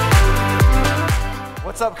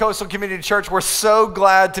What's up, Coastal Community Church? We're so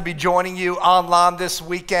glad to be joining you online this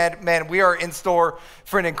weekend. Man, we are in store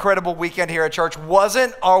for an incredible weekend here at church.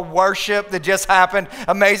 Wasn't our worship that just happened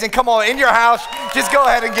amazing? Come on, in your house, just go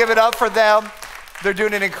ahead and give it up for them. They're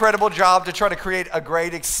doing an incredible job to try to create a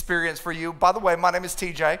great experience for you. By the way, my name is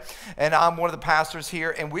TJ, and I'm one of the pastors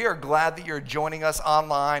here, and we are glad that you're joining us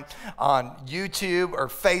online on YouTube or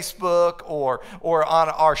Facebook or on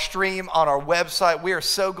our stream on our website. We are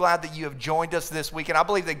so glad that you have joined us this week, and I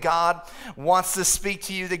believe that God wants to speak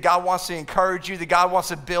to you, that God wants to encourage you, that God wants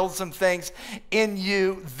to build some things in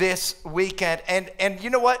you this weekend. And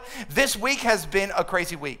you know what? This week has been a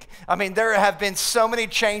crazy week. I mean, there have been so many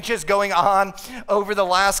changes going on over the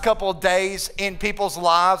last couple of days in people's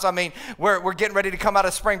lives. I mean, we're getting ready to come out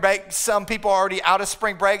of spring break. Some people are already out of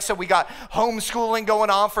spring break, so we got homeschooling going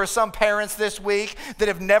on for some parents this week that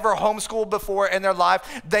have never homeschooled before in their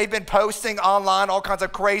life. They've been posting online all kinds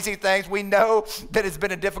of crazy things. We know that it's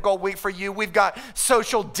been a difficult week for you. We've got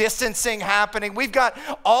social distancing happening. We've got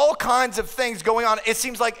all kinds of things going on. It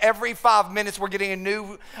seems like every 5 minutes we're getting a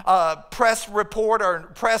new press report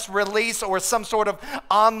or press release or some sort of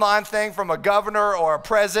online thing from a governor or a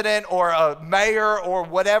president or a mayor or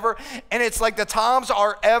whatever, and it's like the times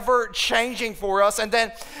are ever changing for us, and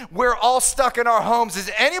then we're all stuck in our homes. Is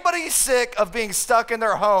anybody sick of being stuck in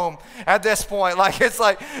their home at this point? Like, it's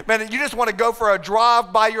like, man, you just want to go for a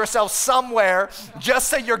drive by yourself somewhere just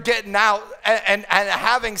so you're getting out and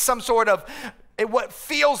having some sort of what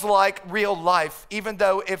feels like real life, even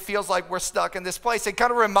though it feels like we're stuck in this place. It kind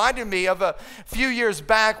of reminded me of a few years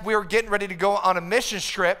back. We were getting ready to go on a mission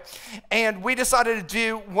trip, and we decided to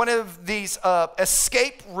do one of these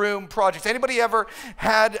escape room projects. Anybody ever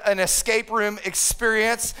had an escape room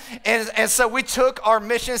experience? And so we took our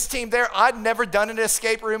missions team there. I'd never done an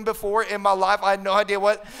escape room before in my life. I had no idea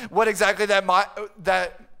what exactly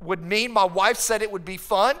that would mean. My wife said it would be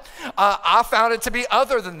fun. I found it to be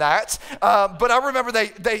other than that. But I remember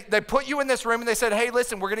they put you in this room and they said, hey,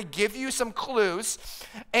 listen, we're going to give you some clues.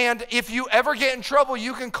 And if you ever get in trouble,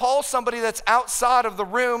 you can call somebody that's outside of the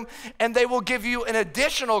room and they will give you an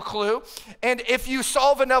additional clue. And if you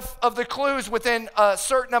solve enough of the clues within a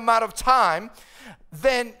certain amount of time,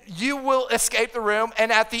 then you will escape the room,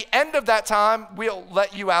 and at the end of that time, we'll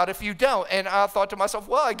let you out if you don't. And I thought to myself,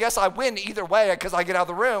 well, I guess I win either way because I get out of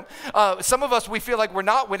the room. Some of us, we feel like we're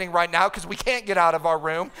not winning right now because we can't get out of our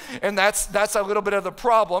room, and that's a little bit of the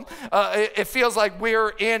problem. It feels like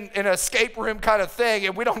we're in an escape room kind of thing,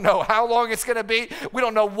 and we don't know how long it's going to be. We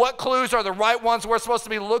don't know what clues are the right ones we're supposed to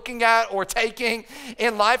be looking at or taking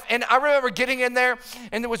in life. And I remember getting in there,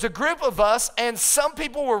 and there was a group of us, and some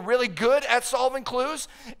people were really good at solving clues,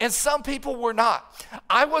 and some people were not.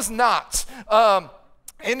 I was not.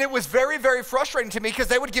 And it was very, very frustrating to me because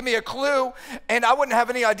they would give me a clue and I wouldn't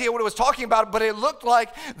have any idea what it was talking about, but it looked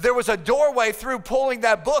like there was a doorway through pulling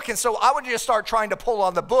that book. And so I would just start trying to pull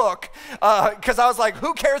on the book because I was like,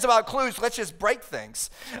 who cares about clues? Let's just break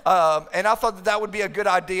things. And I thought that would be a good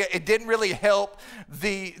idea. It didn't really help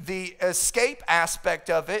the escape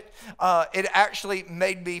aspect of it. It actually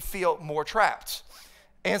made me feel more trapped.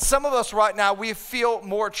 And some of us right now, we feel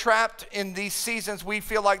more trapped in these seasons. We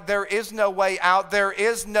feel like there is no way out. There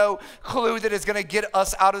is no clue that is going to get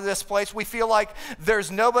us out of this place. We feel like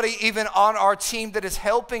there's nobody even on our team that is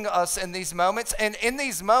helping us in these moments. And in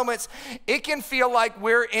these moments, it can feel like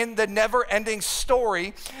we're in the never-ending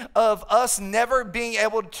story of us never being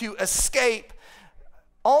able to escape,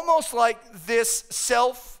 almost like this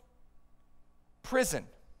self-prison.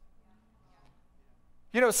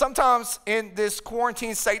 You know, sometimes in this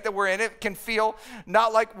quarantine state that we're in, it can feel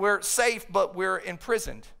not like we're safe, but we're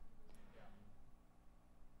imprisoned.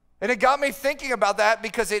 And it got me thinking about that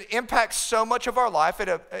because it impacts so much of our life. It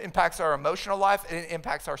impacts our emotional life. It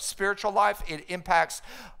impacts our spiritual life. It impacts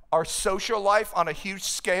our social life on a huge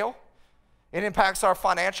scale. It impacts our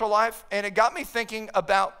financial life. And it got me thinking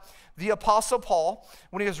about the Apostle Paul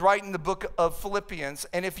when he was writing the book of Philippians.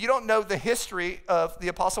 And if you don't know the history of the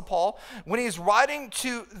Apostle Paul, when he's writing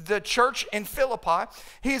to the church in Philippi,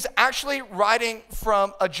 he's actually writing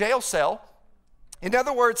from a jail cell. In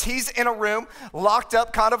other words, he's in a room locked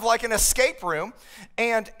up, kind of like an escape room.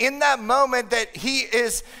 And in that moment that he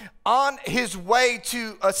is on his way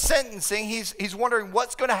to a sentencing, he's wondering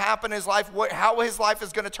what's going to happen in his life, how his life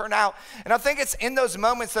is going to turn out. And I think it's in those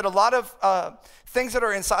moments that a lot of things that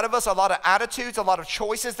are inside of us, a lot of attitudes, a lot of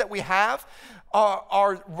choices that we have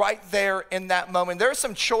are right there in that moment. There are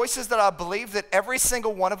some choices that I believe that every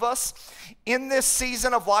single one of us in this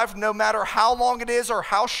season of life, no matter how long it is or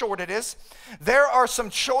how short it is, there are some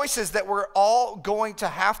choices that we're all going to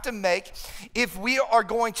have to make if we are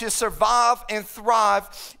going to survive and thrive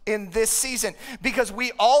in this season. Because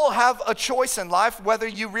we all have a choice in life, whether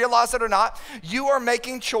you realize it or not. You are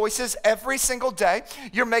making choices every single day.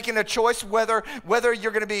 You're making a choice whether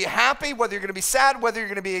you're going to be happy, whether you're going to be sad, whether you're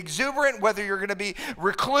going to be exuberant, whether you're going to be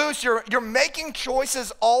recluse. You're making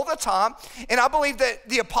choices all the time. And I believe that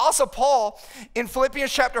the Apostle Paul in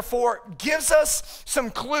Philippians chapter 4 gives us some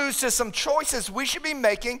clues to some choices we should be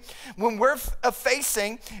making when we're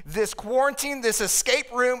facing this quarantine, this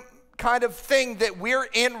escape room kind of thing that we're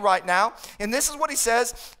in right now. And this is what he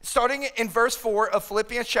says, starting in verse 4 of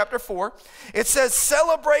Philippians chapter 4. It says,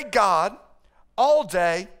 celebrate God all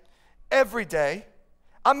day, every day.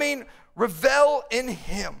 I mean, revel in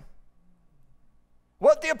him.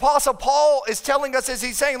 What the Apostle Paul is telling us is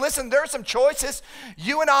he's saying, listen, there are some choices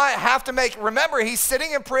you and I have to make. Remember, he's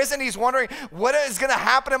sitting in prison. He's wondering, what is going to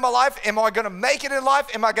happen in my life? Am I going to make it in life?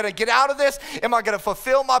 Am I going to get out of this? Am I going to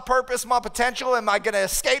fulfill my purpose, my potential? Am I going to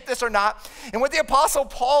escape this or not? And what the Apostle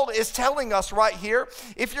Paul is telling us right here,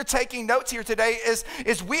 if you're taking notes here today, is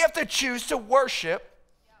we have to choose to worship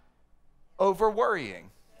over worrying.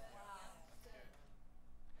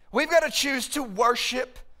 We've got to choose to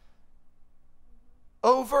worship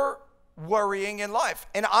over worrying in life.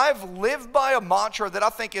 And I've lived by a mantra that I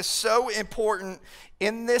think is so important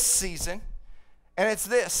in this season, and it's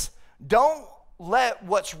this: don't let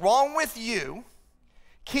what's wrong with you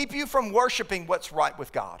keep you from worshiping what's right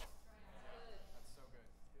with God.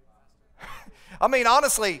 I mean,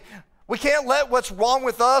 honestly, we can't let what's wrong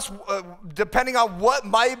with us, depending on what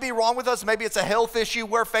might be wrong with us. Maybe it's a health issue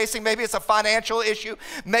we're facing. Maybe it's a financial issue.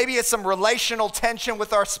 Maybe it's some relational tension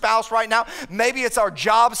with our spouse right now. Maybe it's our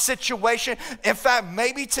job situation. In fact,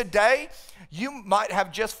 maybe today you might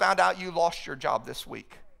have just found out you lost your job this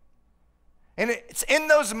week. And it's in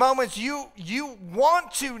those moments you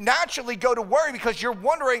want to naturally go to worry because you're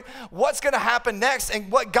wondering what's going to happen next.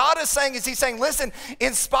 And what God is saying is he's saying, listen,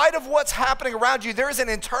 in spite of what's happening around you, there is an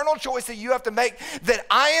internal choice that you have to make that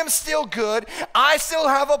I am still good. I still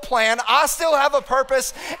have a plan. I still have a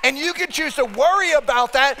purpose. And you can choose to worry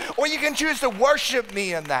about that, or you can choose to worship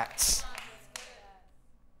me in that.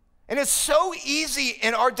 And it's so easy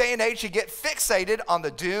in our day and age to get fixated on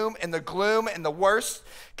the doom and the gloom and the worst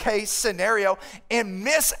case scenario and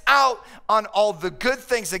miss out on all the good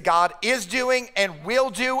things that God is doing and will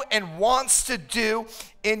do and wants to do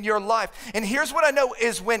in your life. And here's what I know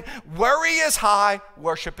is when worry is high,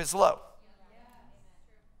 worship is low.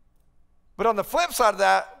 But on the flip side of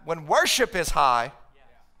that, when worship is high,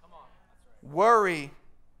 worry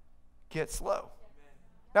gets low.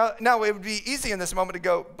 Now, it would be easy in this moment to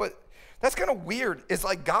go, but that's kind of weird. Is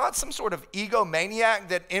like God some sort of egomaniac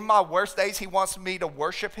that in my worst days, he wants me to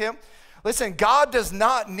worship him? Listen, God does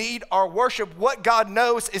not need our worship. What God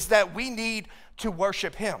knows is that we need to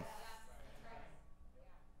worship him.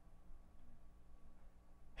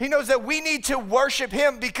 He knows that we need to worship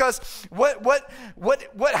him because what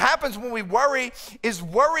happens when we worry is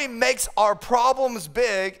worry makes our problems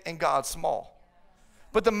big and God small.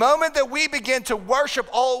 But the moment that we begin to worship,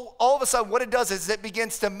 all of a sudden what it does is it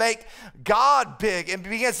begins to make God big and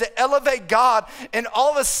begins to elevate God. And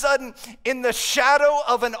all of a sudden, in the shadow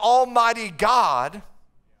of an almighty God,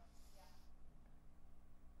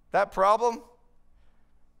 that problem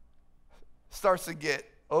starts to get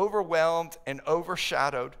overwhelmed and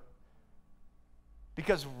overshadowed.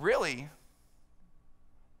 Because really,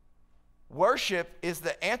 worship is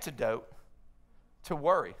the antidote to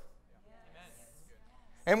worry.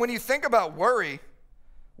 And when you think about worry,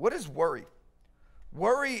 what is worry?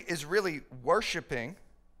 Worry is really worshiping,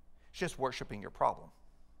 it's just worshiping your problem.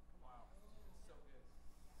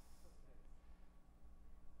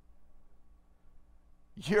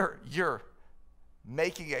 You're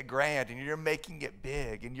making it grand and you're making it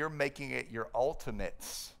big and you're making it your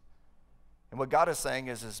ultimates. And what God is saying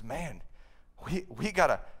is man, we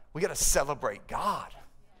gotta celebrate God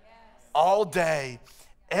all day,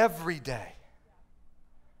 every day.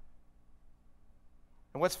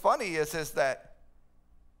 And what's funny is that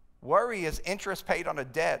worry is interest paid on a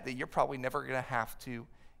debt that you're probably never going to have to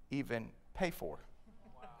even pay for.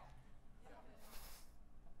 Wow.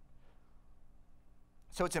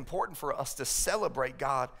 So it's important for us to celebrate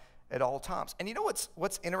God at all times. And you know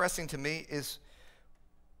what's interesting to me is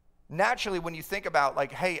naturally, when you think about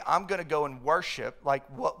like, hey, I'm going to go and worship, like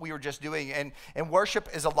what we were just doing, and worship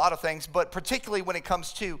is a lot of things, but particularly when it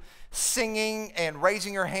comes to singing and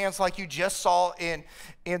raising your hands like you just saw in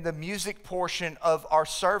the music portion of our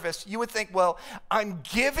service, you would think, well, I'm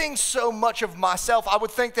giving so much of myself. I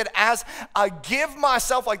would think that as I give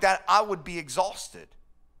myself like that, I would be exhausted.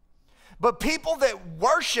 But people that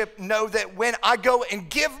worship know that when I go and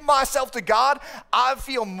give myself to God, I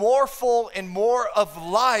feel more full and more of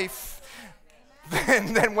life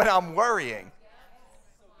than when I'm worrying.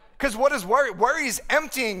 Because what is worry? Worry is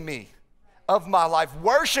emptying me of my life.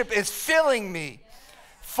 Worship is filling me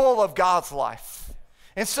full of God's life.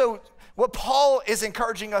 And so what Paul is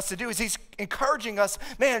encouraging us to do is he's encouraging us,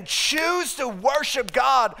 man, choose to worship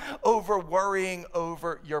God over worrying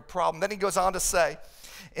over your problem. Then he goes on to say,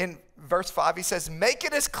 in verse 5, he says, make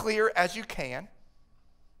it as clear as you can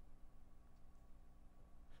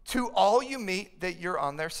to all you meet that you're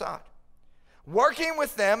on their side. Working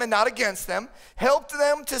with them and not against them, help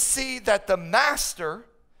them to see that the master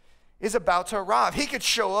is about to arrive. He could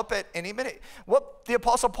show up at any minute. What the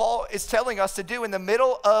Apostle Paul is telling us to do in the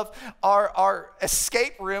middle of our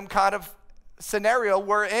escape room kind of scenario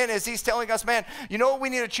we're in is he's telling us, man, you know what we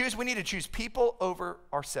need to choose? We need to choose people over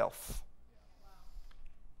ourselves.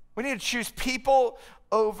 We need to choose people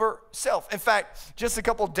over self. In fact, just a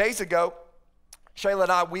couple of days ago, Shayla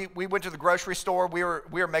and I, we went to the grocery store. We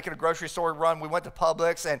were making a grocery store run. We went to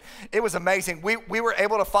Publix, and it was amazing. We were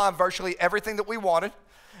able to find virtually everything that we wanted.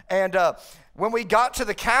 And when we got to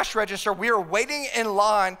the cash register, we were waiting in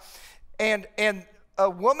line, and a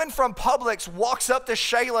woman from Publix walks up to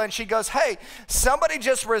Shayla and she goes, hey, somebody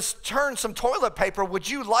just returned some toilet paper. Would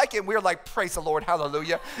you like it? And we were like, praise the Lord,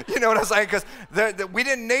 hallelujah. You know what I'm saying? Because we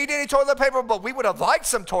didn't need any toilet paper, but we would have liked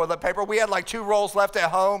some toilet paper. We had like 2 rolls left at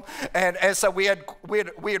home. And so we had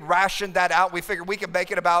rationed that out. We figured we could make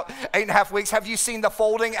it about 8.5 weeks. Have you seen the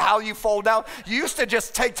folding, how you fold now? You used to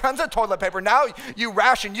just take tons of toilet paper. Now you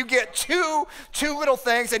ration. You get two little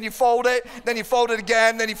things and you fold it, then you fold it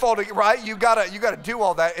again, then you fold it, right? You gotta do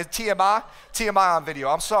all that. It's TMI on video.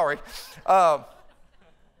 I'm sorry. And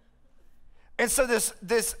so this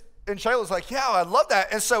and Shayla's like, yeah, I love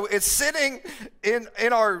that. And so it's sitting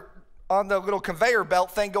on the little conveyor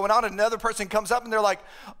belt thing going on, and another person comes up and they're like,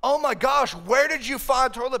 oh my gosh, where did you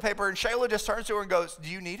find toilet paper? And Shayla just turns to her and goes, do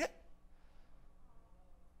you need it?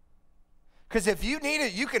 Because if you need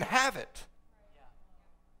it, you can have it.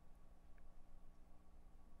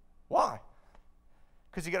 Why?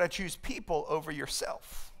 Because you got to choose people over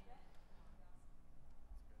yourself.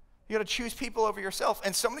 You got to choose people over yourself.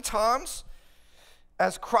 And so many times,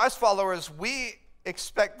 as Christ followers, we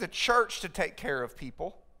expect the church to take care of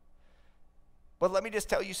people. But let me just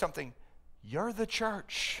tell you something. You're the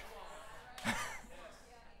church.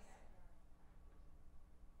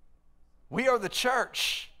 We are the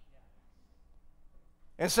church.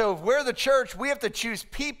 And so if we're the church, we have to choose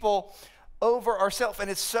people over ourselves. And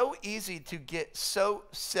it's so easy to get so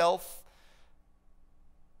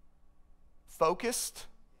self-focused,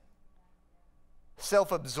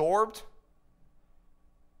 self-absorbed.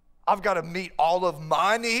 I've got to meet all of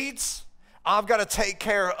my needs. I've got to take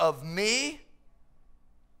care of me.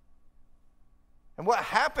 And what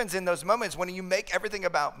happens in those moments when you make everything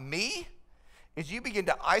about me is you begin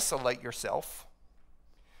to isolate yourself.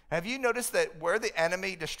 Have you noticed that where the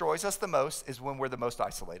enemy destroys us the most is when we're the most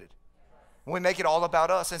isolated? When we make it all about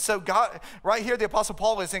us. And so God, right here, the Apostle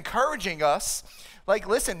Paul is encouraging us, like,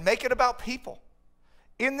 listen, make it about people.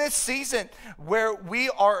 In this season where we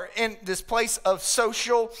are in this place of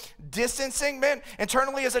social distancing, man,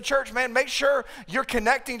 internally as a church, man, make sure you're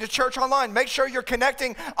connecting to church online. Make sure you're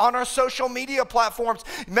connecting on our social media platforms.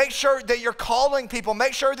 Make sure that you're calling people.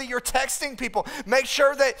 Make sure that you're texting people. Make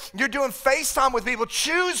sure that you're doing FaceTime with people.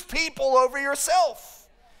 Choose people over yourself.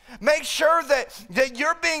 Make sure that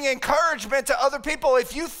you're being encouragement to other people.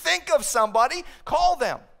 If you think of somebody, call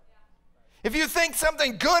them. If you think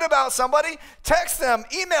something good about somebody, text them,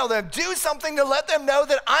 email them, do something to let them know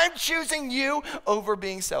that I'm choosing you over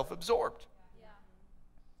being self-absorbed.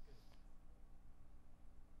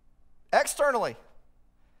 Externally,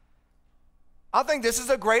 I think this is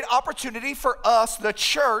a great opportunity for us, the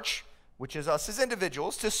church, which is us as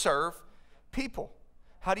individuals, to serve people.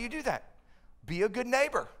 How do you do that? Be a good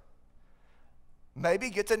neighbor. Maybe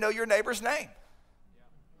get to know your neighbor's name.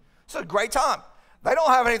 It's a great time. They don't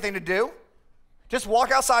have anything to do. Just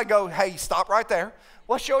walk outside and go, hey, stop right there.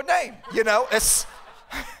 What's your name? You know,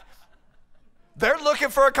 they're looking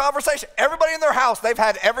for a conversation. Everybody in their house, they've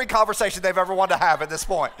had every conversation they've ever wanted to have at this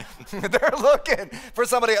point. They're looking for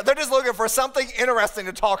somebody. They're just looking for something interesting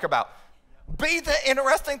to talk about. Be the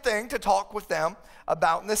interesting thing to talk with them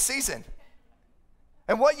about in this season.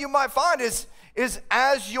 And what you might find is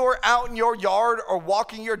as you're out in your yard or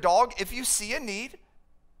walking your dog, if you see a need,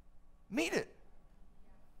 meet it.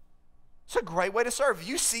 It's a great way to serve. If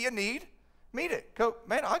you see a need, meet it. Go,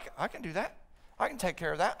 man, I can do that. I can take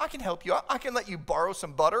care of that. I can help you out. I can let you borrow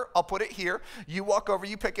some butter. I'll put it here. You walk over,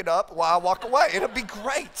 you pick it up while I walk away. It'll be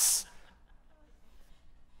great.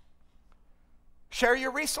 Share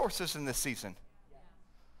your resources in this season.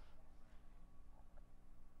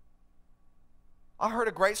 I heard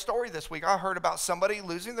a great story this week. I heard about somebody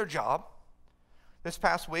losing their job this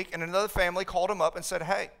past week, and another family called them up and said,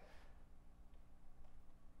 hey,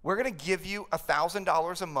 we're going to give you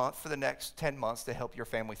 $1,000 a month for the next 10 months to help your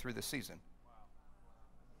family through the season. Wow.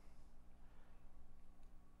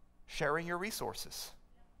 Sharing your resources.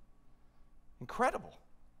 Incredible.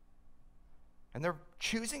 And they're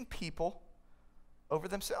choosing people over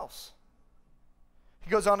themselves. He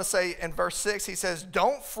goes on to say in verse 6, he says,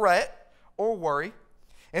 don't fret or worry.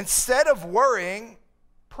 Instead of worrying,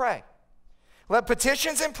 pray. Let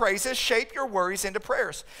petitions and praises shape your worries into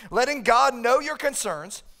prayers, letting God know your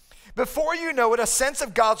concerns. Before you know it, a sense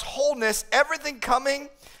of God's wholeness, everything coming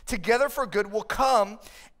together for good will come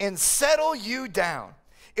and settle you down.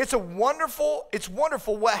 It's wonderful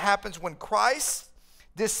what happens when Christ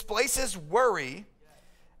displaces worry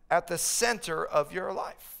at the center of your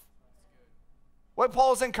life. What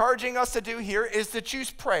Paul is encouraging us to do here is to choose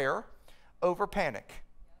prayer over panic.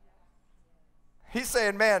 He's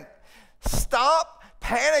saying, man, stop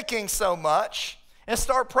panicking so much and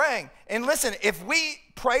start praying. And listen, if we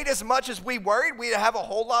prayed as much as we worried, we'd have a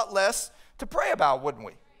whole lot less to pray about, wouldn't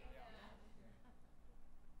we?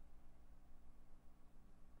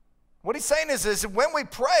 What he's saying is when we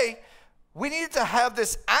pray, we need to have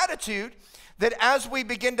this attitude that as we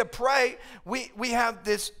begin to pray, we have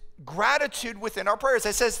this gratitude within our prayers.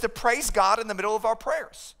 It says to praise God in the middle of our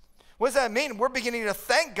prayers. What does that mean? We're beginning to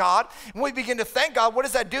thank God. When we begin to thank God, what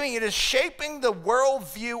is that doing? It is shaping the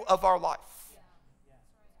worldview of our life.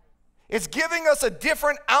 It's giving us a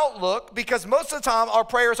different outlook because most of the time our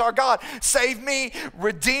prayers are, God, save me,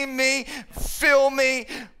 redeem me, fill me,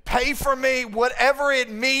 pay for me, whatever it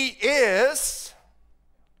me is.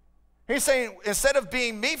 He's saying instead of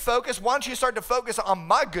being me focused, why don't you start to focus on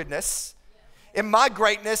my goodness and my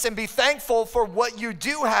greatness and be thankful for what you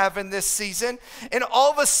do have in this season. And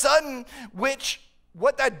all of a sudden,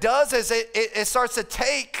 what that does is it starts to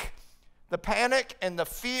take the panic and the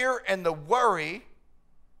fear and the worry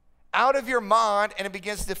out of your mind, and it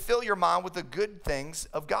begins to fill your mind with the good things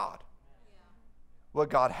of God. What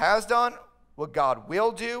God has done, what God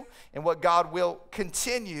will do, and what God will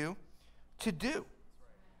continue to do.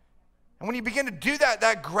 And when you begin to do that,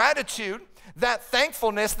 that gratitude, that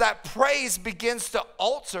thankfulness, that praise begins to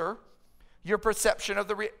alter your perception of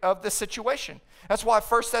the situation. That's why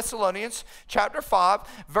 1 Thessalonians chapter 5,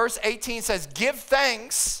 verse 18 says, give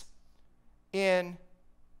thanks in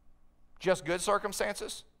just good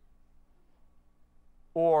circumstances,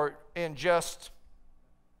 or in just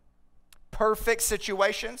perfect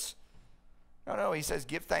situations. No, he says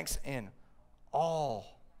give thanks in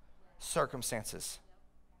all circumstances.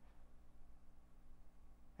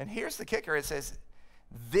 And here's the kicker. It says,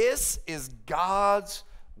 this is God's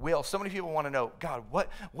will. So many people want to know, God, what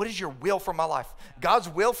is your will for my life? God's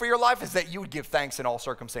will for your life is that you would give thanks in all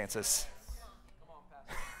circumstances.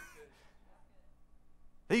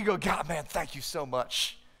 There you go, God, man, thank you so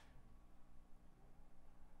much.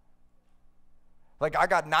 Like, I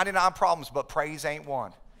got 99 problems, but praise ain't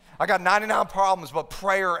one. I got 99 problems, but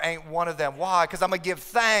prayer ain't one of them. Why? Because I'm going to give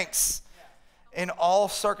thanks in all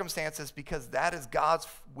circumstances because that is God's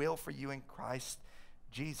will for you in Christ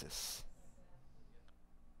Jesus.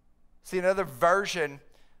 See, another version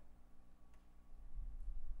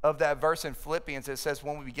of that verse in Philippians, it says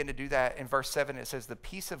when we begin to do that, in verse 7, it says, the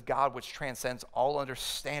peace of God which transcends all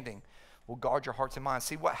understanding will guard your hearts and minds.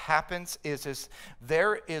 See, what happens is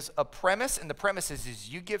there is a premise, and the premise is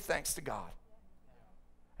you give thanks to God.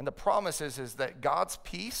 And the promise is that God's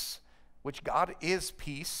peace, which God is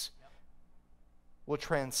peace, will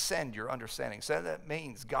transcend your understanding. So that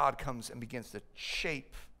means God comes and begins to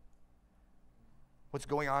shape what's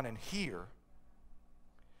going on in here,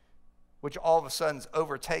 which all of a sudden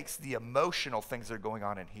overtakes the emotional things that are going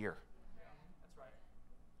on in here.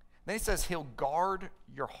 Then he says he'll guard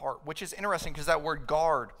your heart, which is interesting because that word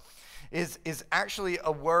guard is actually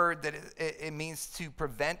a word that it means to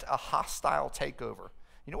prevent a hostile takeover.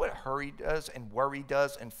 You know what hurry does and worry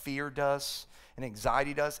does and fear does and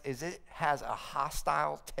anxiety does is it has a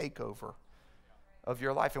hostile takeover of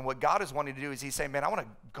your life. And what God is wanting to do is he's saying, man, I want to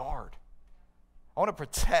guard. I want to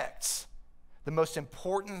protect the most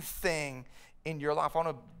important thing in your life. I want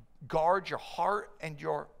to guard your heart and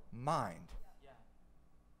your mind.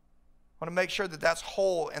 I want to make sure that that's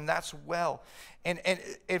whole and that's well. And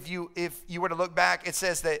if you were to look back, it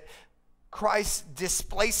says that Christ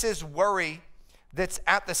displaces worry that's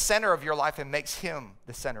at the center of your life and makes him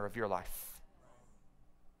the center of your life.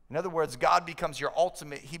 In other words, God becomes your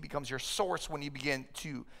ultimate. He becomes your source when you begin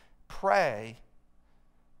to pray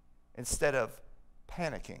instead of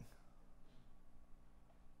panicking.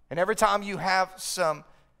 And every time you have some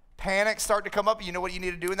panic start to come up, you know what you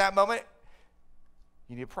need to do in that moment?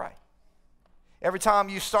 You need to pray. Every time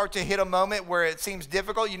you start to hit a moment where it seems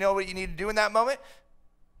difficult, you know what you need to do in that moment?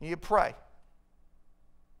 You need to pray.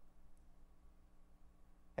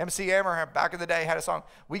 MC Hammer back in the day had a song,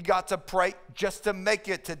 "We got to pray just to make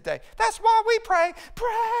it today. That's why we pray,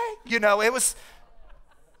 pray." You know,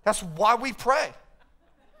 that's why we pray.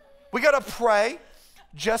 We got to pray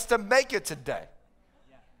just to make it today.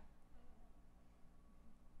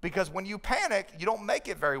 Because when you panic, you don't make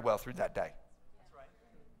it very well through that day. That's right.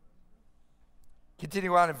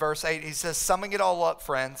 Continue on in verse 8. He says, summing it all up,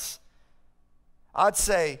 friends, I'd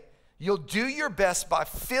say you'll do your best by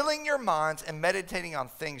filling your minds and meditating on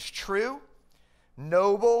things true,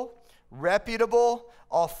 noble, reputable,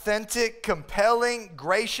 authentic, compelling,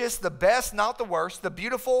 gracious, the best, not the worst, the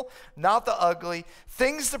beautiful, not the ugly,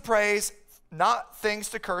 things to praise, not things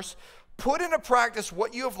to curse. Put into practice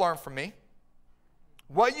what you have learned from me,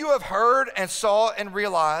 what you have heard and saw and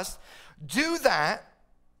realized. Do that,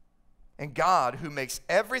 and God, who makes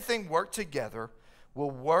everything work together,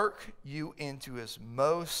 will work you into his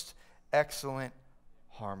most excellent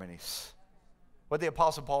harmonies. What the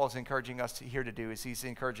Apostle Paul is encouraging us here to do is he's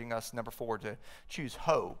encouraging us, number 4, to choose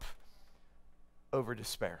hope over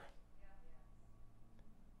despair.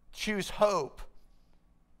 Choose hope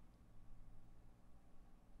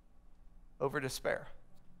over despair.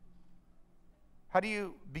 How do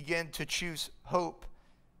you begin to choose hope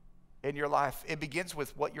in your life? It begins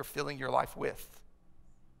with what you're filling your life with.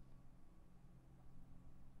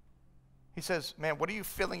 He says, man, what are you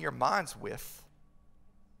filling your minds with?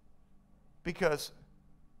 Because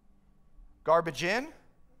garbage in,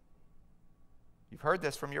 you've heard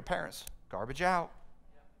this from your parents, garbage out.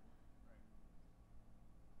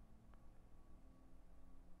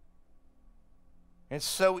 It's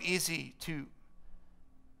so easy to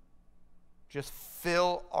just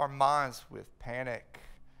fill our minds with panic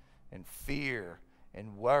and fear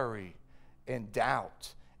and worry and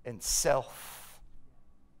doubt and self.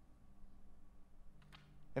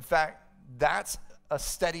 In fact, that's a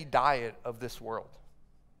steady diet of this world.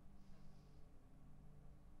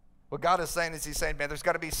 What God is saying is he's saying, man, there's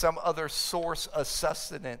got to be some other source of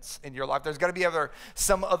sustenance in your life. There's got to be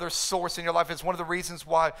some other source in your life. It's one of the reasons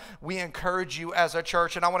why we encourage you as a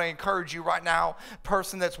church. And I want to encourage you right now,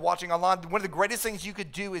 person that's watching online, one of the greatest things you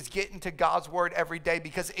could do is get into God's word every day,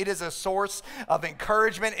 because it is a source of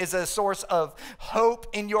encouragement, is a source of hope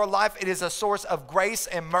in your life. It is a source of grace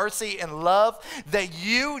and mercy and love that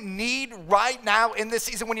you need right now in this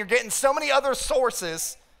season, when you're getting so many other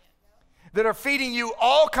sources that are feeding you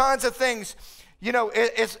all kinds of things. You know,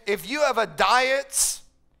 if you have a diet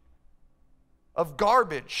of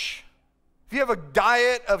garbage, if you have a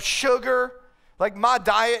diet of sugar, like my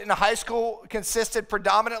diet in high school consisted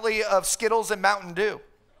predominantly of Skittles and Mountain Dew.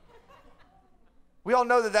 We all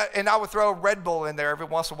know that, and I would throw a Red Bull in there every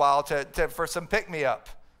once in a while for some pick-me-up.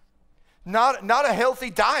 Not a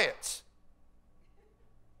healthy diet.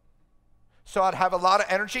 So I'd have a lot of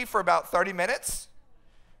energy for about 30 minutes.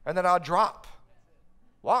 And then I'll drop.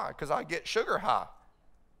 Why? Because I get sugar high.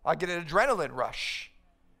 I get an adrenaline rush.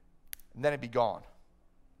 And then it'd be gone.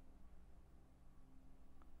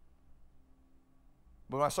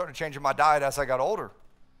 But when I started changing my diet as I got older,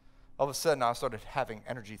 all of a sudden I started having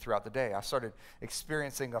energy throughout the day. I started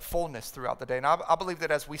experiencing a fullness throughout the day. And I believe that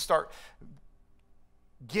as we start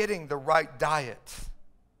getting the right diet,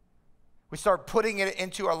 we start putting it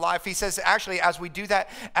into our life. He says, actually, as we do that,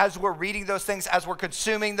 as we're reading those things, as we're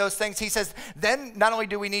consuming those things, he says, then not only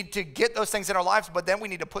do we need to get those things in our lives, but then we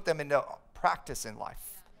need to put them into practice in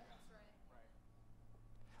life.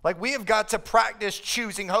 Like, we have got to practice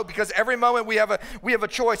choosing hope, because every moment we have a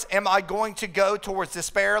choice. Am I going to go towards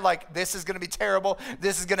despair, like this is going to be terrible,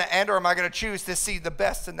 this is going to end, or am I going to choose to see the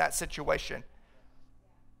best in that situation?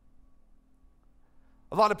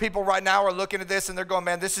 A lot of people right now are looking at this and they're going,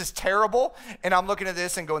 man, this is terrible. And I'm looking at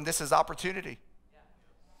this and going, this is opportunity.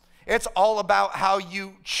 It's all about how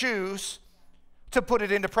you choose to put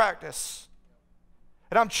it into practice.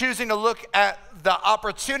 And I'm choosing to look at the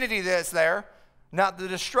opportunity that's there, not the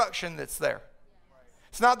destruction that's there.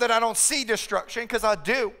 It's not that I don't see destruction, because I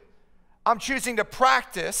do. I'm choosing to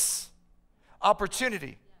practice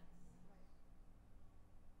opportunity.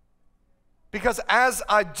 Because as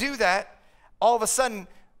I do that, all of a sudden,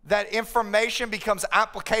 that information becomes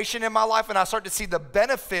application in my life, and I start to see the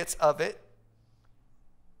benefits of it.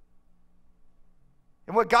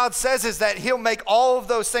 And what God says is that he'll make all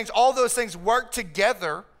those things work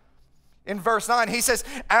together. In verse 9, he says,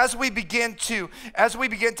 as we begin to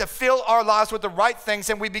fill our lives with the right things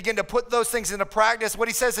and we begin to put those things into practice, what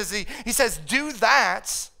he says is he says, do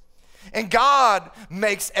that, and God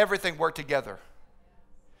makes everything work together.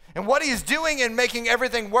 And what he's doing in making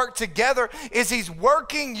everything work together is he's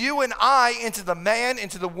working you and I into the man,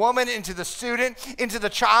 into the woman, into the student, into the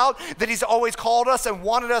child that he's always called us and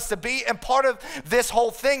wanted us to be. And part of this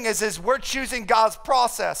whole thing is we're choosing God's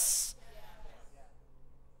process.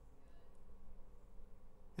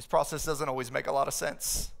 His process doesn't always make a lot of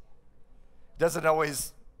sense. Wouldn't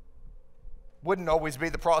always be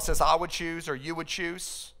the process I would choose or you would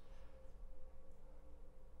choose.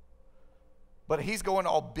 But he's going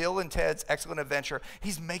all Bill and Ted's Excellent Adventure.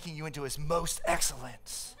 He's making you into his most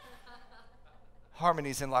excellent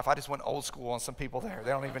harmonies in life. I just went old school on some people there.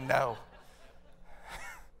 They don't even know.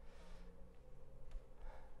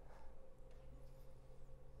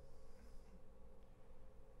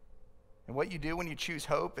 And what you do when you choose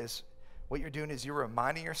hope is, what you're doing is you're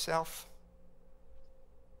reminding yourself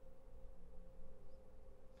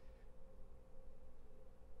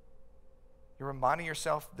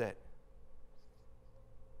that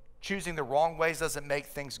choosing the wrong ways doesn't make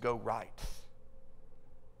things go right.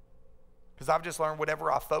 Because I've just learned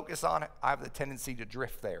whatever I focus on, I have the tendency to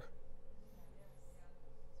drift there.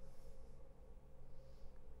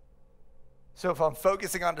 So if I'm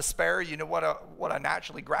focusing on despair, you know what I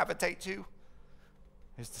naturally gravitate to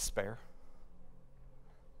is despair.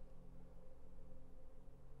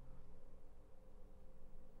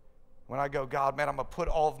 When I go, God, man, I'm going to put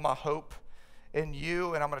all of my hope in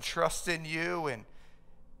you, and I'm going to trust in you, and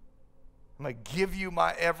I'm going to give you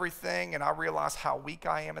my everything, and I realize how weak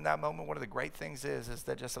I am in that moment. One of the great things is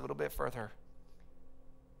that just a little bit further,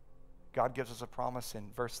 God gives us a promise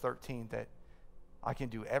in verse 13 that I can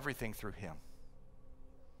do everything through him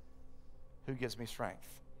who gives me strength.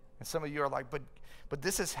 And some of you are like, but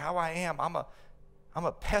this is how I am. I'm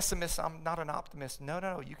a pessimist. I'm not an optimist.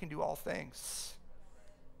 No, you can do all things.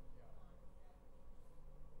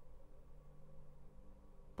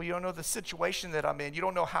 But you don't know the situation that I'm in. You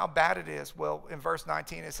don't know how bad it is. Well, in verse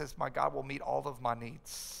 19, it says, my God will meet all of my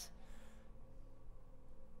needs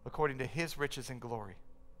according to his riches and glory.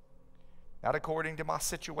 Not according to my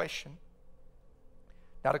situation,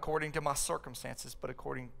 not according to my circumstances, but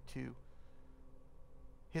according to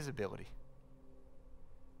his ability.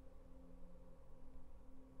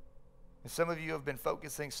 And some of you have been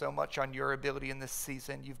focusing so much on your ability in this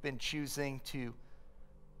season. You've been choosing to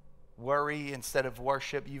worry instead of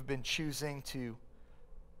worship. You've been choosing to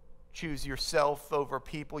choose yourself over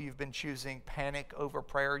people. You've been choosing panic over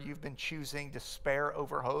prayer. You've been choosing despair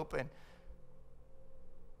over hope. And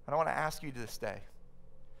I want to ask you this day,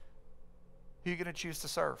 who are you going to choose to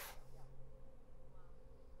serve?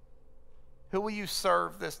 Who will you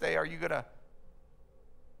serve this day? Are you going to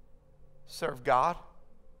serve God?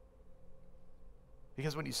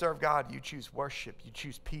 Because when you serve God, you choose worship, you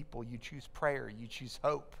choose people, you choose prayer, you choose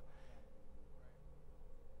hope.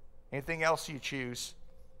 Anything else you choose,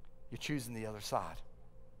 you're choosing the other side.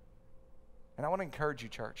 And I want to encourage you,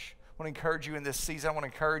 church. I want to encourage you in this season. I want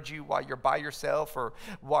to encourage you while you're by yourself or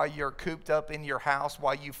while you're cooped up in your house,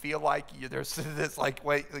 while you feel like there's this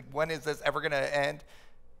wait, when is this ever going to end?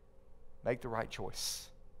 Make the right choice.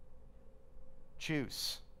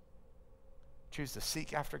 Choose. Choose to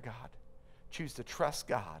seek after God. Choose to trust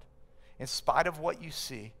God in spite of what you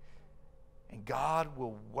see. And God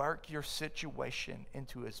will work your situation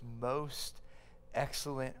into his most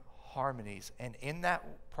excellent harmonies. And in that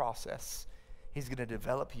process, he's going to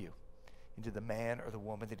develop you into the man or the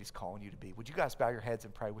woman that he's calling you to be. Would you guys bow your heads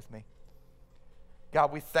and pray with me?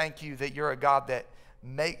 God, we thank you that you're a God that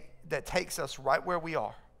takes us right where we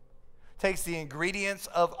are, takes the ingredients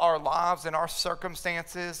of our lives and our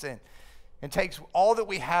circumstances and takes all that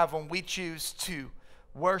we have when we choose to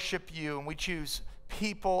worship you, and we choose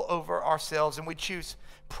people over ourselves, and we choose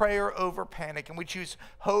prayer over panic, and we choose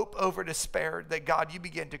hope over despair, that God, you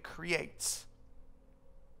begin to create.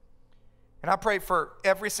 And I pray for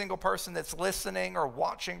every single person that's listening or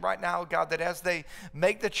watching right now, God, that as they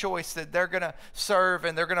make the choice that they're going to serve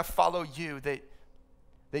and they're going to follow you, that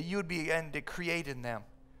you would begin to create in them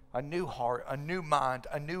a new heart, a new mind,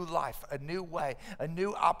 a new life, a new way, a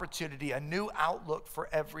new opportunity, a new outlook for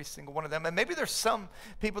every single one of them. And maybe there's some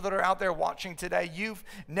people that are out there watching today, you've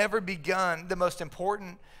never begun the most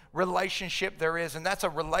important relationship there is, and that's a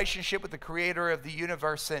relationship with the creator of the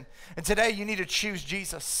universe. And today you need to choose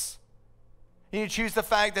Jesus. You need to choose the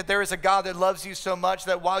fact that there is a God that loves you so much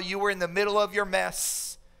that while you were in the middle of your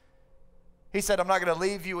mess, he said, I'm not going to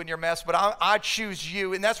leave you in your mess, but I choose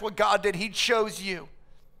you. And that's what God did. He chose you.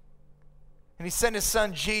 And he sent his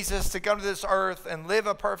son Jesus to come to this earth and live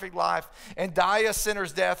a perfect life and die a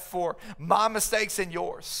sinner's death for my mistakes and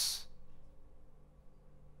yours.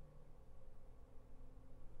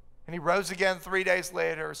 And he rose again 3 days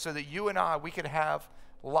later so that you and I, we could have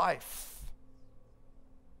life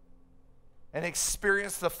and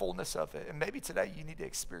experience the fullness of it. And maybe today you need to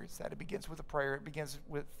experience that. It begins with a prayer. It begins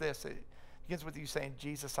with this. It begins with you saying,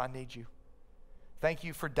 Jesus, I need you. Thank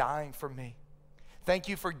you for dying for me. Thank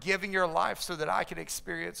you for giving your life so that I could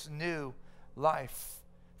experience new life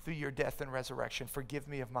through your death and resurrection. Forgive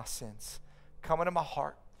me of my sins. Come into my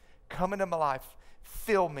heart. Come into my life.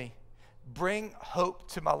 Fill me. Bring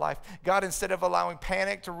hope to my life. God, instead of allowing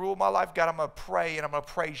panic to rule my life, God, I'm going to pray and I'm going to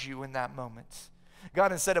praise you in that moment.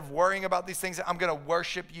 God, instead of worrying about these things, I'm going to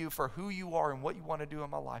worship you for who you are and what you want to do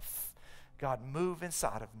in my life. God, move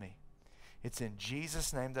inside of me. It's in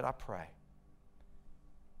Jesus' name that I pray.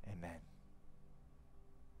 Amen.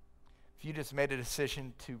 If you just made a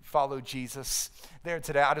decision to follow Jesus there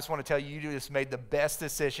today, I just want to tell you, you just made the best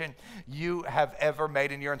decision you have ever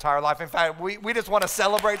made in your entire life. In fact, we just want to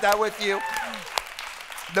celebrate that with you.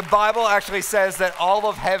 The Bible actually says that all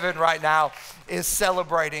of heaven right now is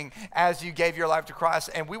celebrating as you gave your life to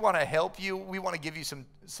Christ, and we want to help you. We want to give you some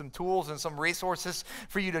tools and some resources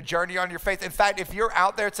for you to journey on your faith. In fact, if you're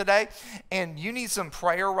out there today and you need some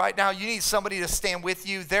prayer right now, you need somebody to stand with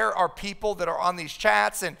you, there are people that are on these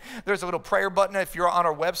chats, and there's a little prayer button if you're on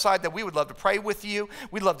our website that we would love to pray with you.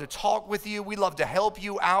 We'd love to talk with you. We'd love to help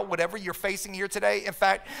you out, whatever you're facing here today. In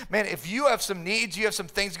fact, man, if you have some needs, you have some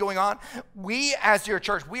things going on, we as your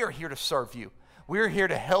church, we are here to serve you. We're here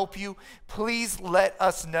to help you. Please let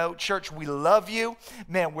us know. Church, we love you.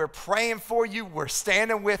 Man, we're praying for you. We're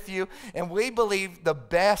standing with you. And we believe the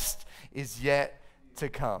best is yet to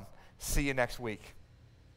come. See you next week.